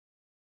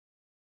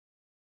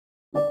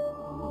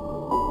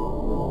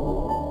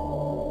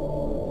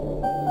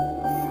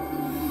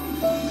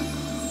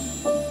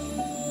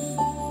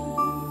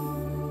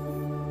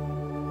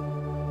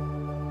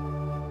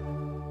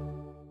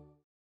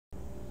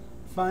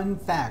Fun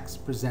Facts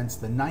presents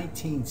the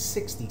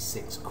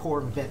 1966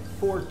 Corvette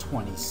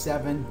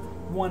 427,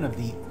 one of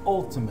the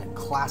ultimate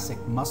classic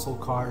muscle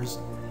cars.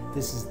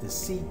 This is the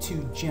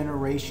C2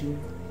 generation.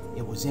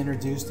 It was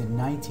introduced in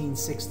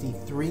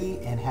 1963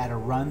 and had a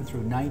run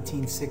through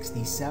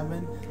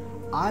 1967.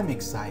 I'm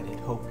excited.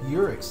 Hope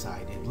you're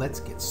excited. Let's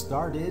get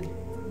started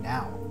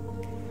now.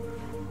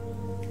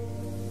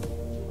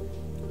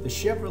 The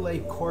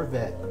Chevrolet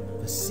Corvette,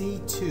 the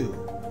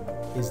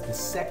C2, is the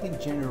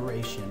second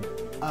generation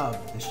of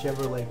the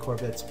Chevrolet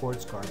Corvette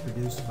sports car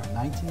produced from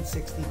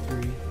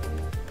 1963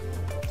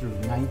 through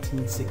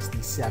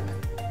 1967.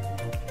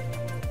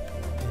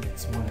 And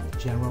it's one of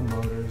General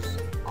Motors'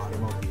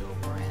 automobile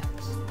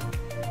brands.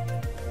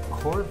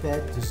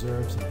 Corvette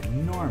deserves an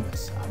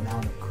enormous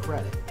amount of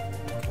credit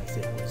because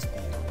it was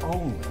the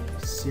only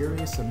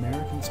serious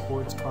American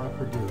sports car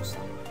produced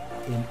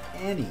in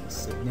any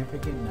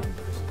significant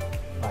numbers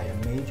by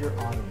a major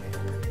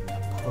automaker in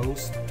the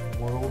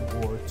post-World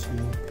War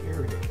II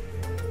period.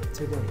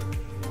 Today.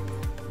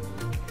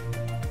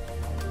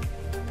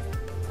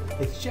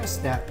 It's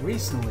just that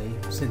recently,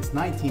 since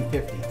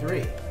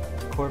 1953,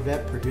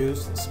 Corvette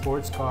produced a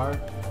sports car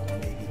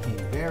and they became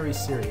very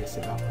serious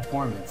about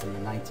performance in the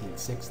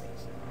 1960s.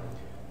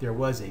 There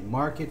was a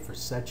market for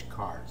such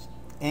cars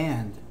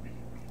and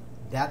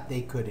that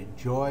they could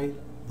enjoy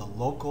the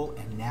local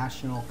and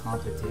national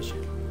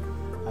competition.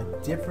 A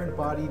different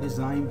body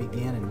design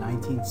began in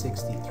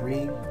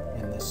 1963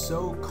 and the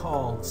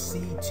so-called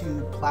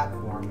C2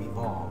 platform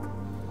evolved,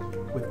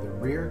 with the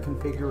rear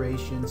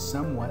configuration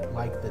somewhat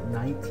like the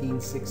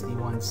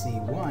 1961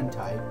 C1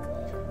 type.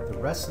 The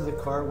rest of the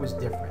car was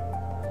different.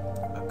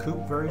 A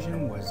coupe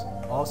version was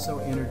also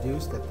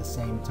introduced at the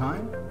same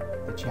time.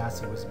 The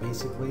chassis was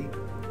basically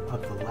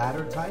of the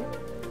latter type,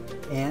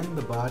 and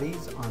the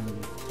bodies on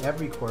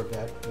every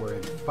Corvette were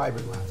in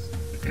fiberglass,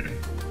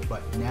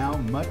 but now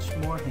much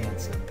more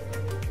handsome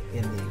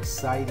in the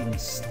exciting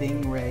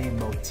Stingray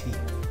motif.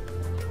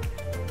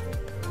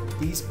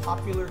 These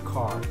popular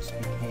cars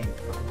became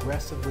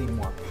progressively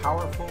more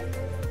powerful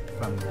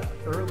from the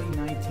early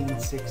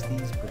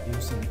 1960s,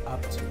 producing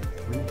up to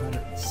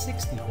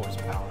 360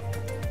 horsepower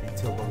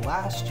until the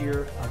last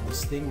year of the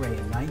Stingray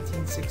in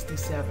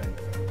 1967,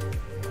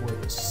 where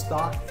the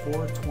stock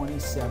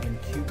 427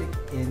 cubic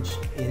inch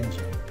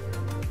engine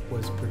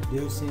was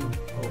producing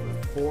over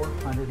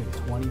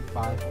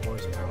 425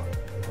 horsepower.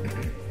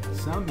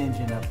 Some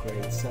engine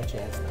upgrades, such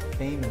as the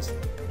famous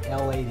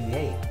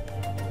L88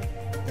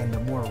 and the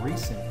more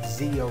recent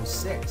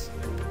Z06,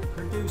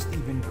 produced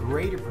even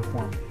greater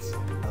performance,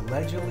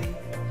 allegedly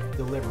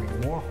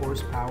delivering more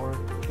horsepower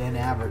than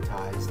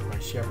advertised by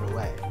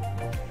Chevrolet.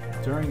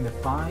 During the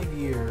 5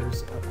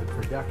 years of the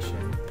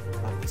production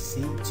of the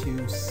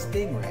C2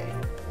 Stingray,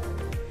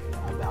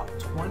 about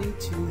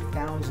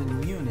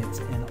 22,000 units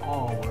in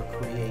all were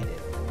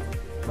created,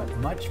 but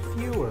much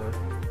fewer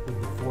with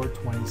the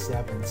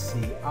 427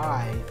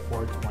 CI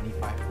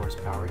 425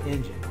 horsepower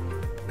engine.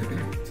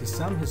 To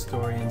some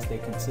historians, they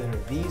consider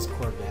these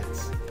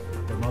Corvettes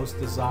the most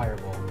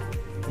desirable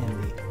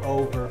in the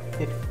over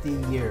 50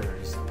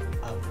 years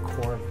of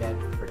Corvette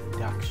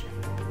production.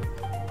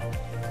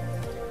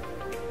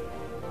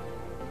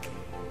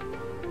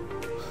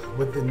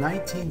 With the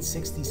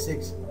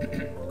 1966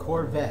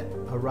 Corvette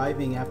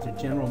arriving after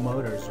General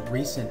Motors'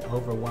 recent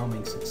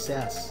overwhelming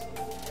success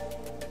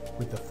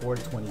with the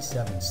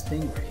 427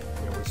 Stingray,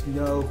 there was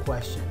no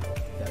question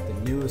that the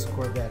newest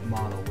Corvette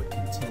model would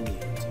continue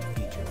to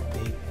feature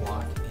big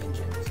block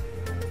engines.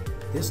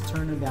 This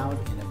turnabout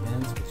in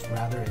events was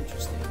rather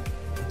interesting,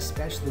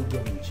 especially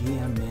given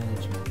GM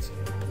management's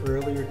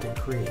earlier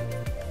decree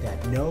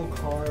that no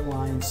car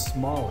line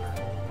smaller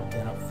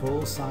than a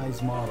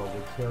full-size model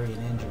would carry an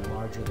engine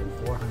larger than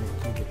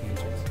 400 cubic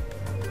inches.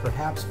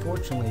 Perhaps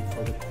fortunately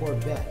for the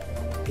Corvette,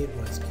 it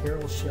was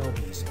Carroll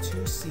Shelby's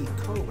two-seat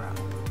Cobra,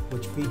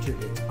 which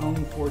featured its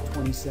own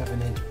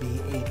 427-inch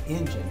V8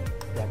 engine,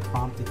 that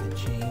prompted the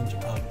change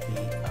of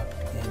the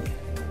opinion.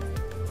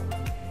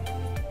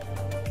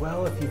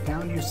 Well, if you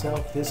found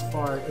yourself this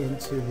far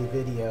into the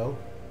video,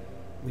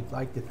 we'd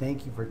like to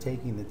thank you for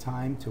taking the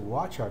time to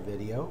watch our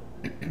video.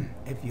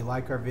 If you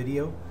like our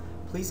video,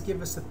 please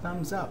give us a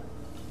thumbs up.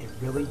 It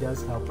really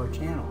does help our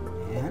channel.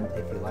 And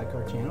if you like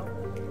our channel,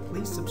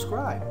 please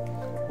subscribe.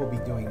 We'll be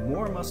doing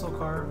more muscle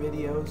car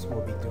videos.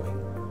 We'll be doing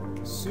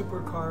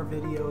supercar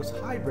videos,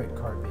 hybrid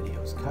car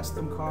videos,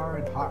 custom car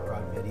and hot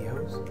rod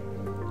videos,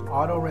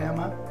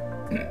 Autorama,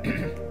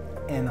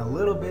 and a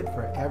little bit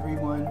for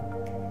everyone.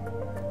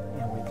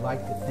 And we'd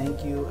like to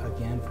thank you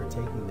again for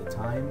taking the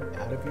time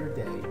out of your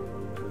day.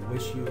 We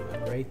wish you a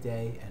great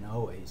day and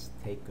always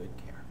take good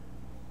care.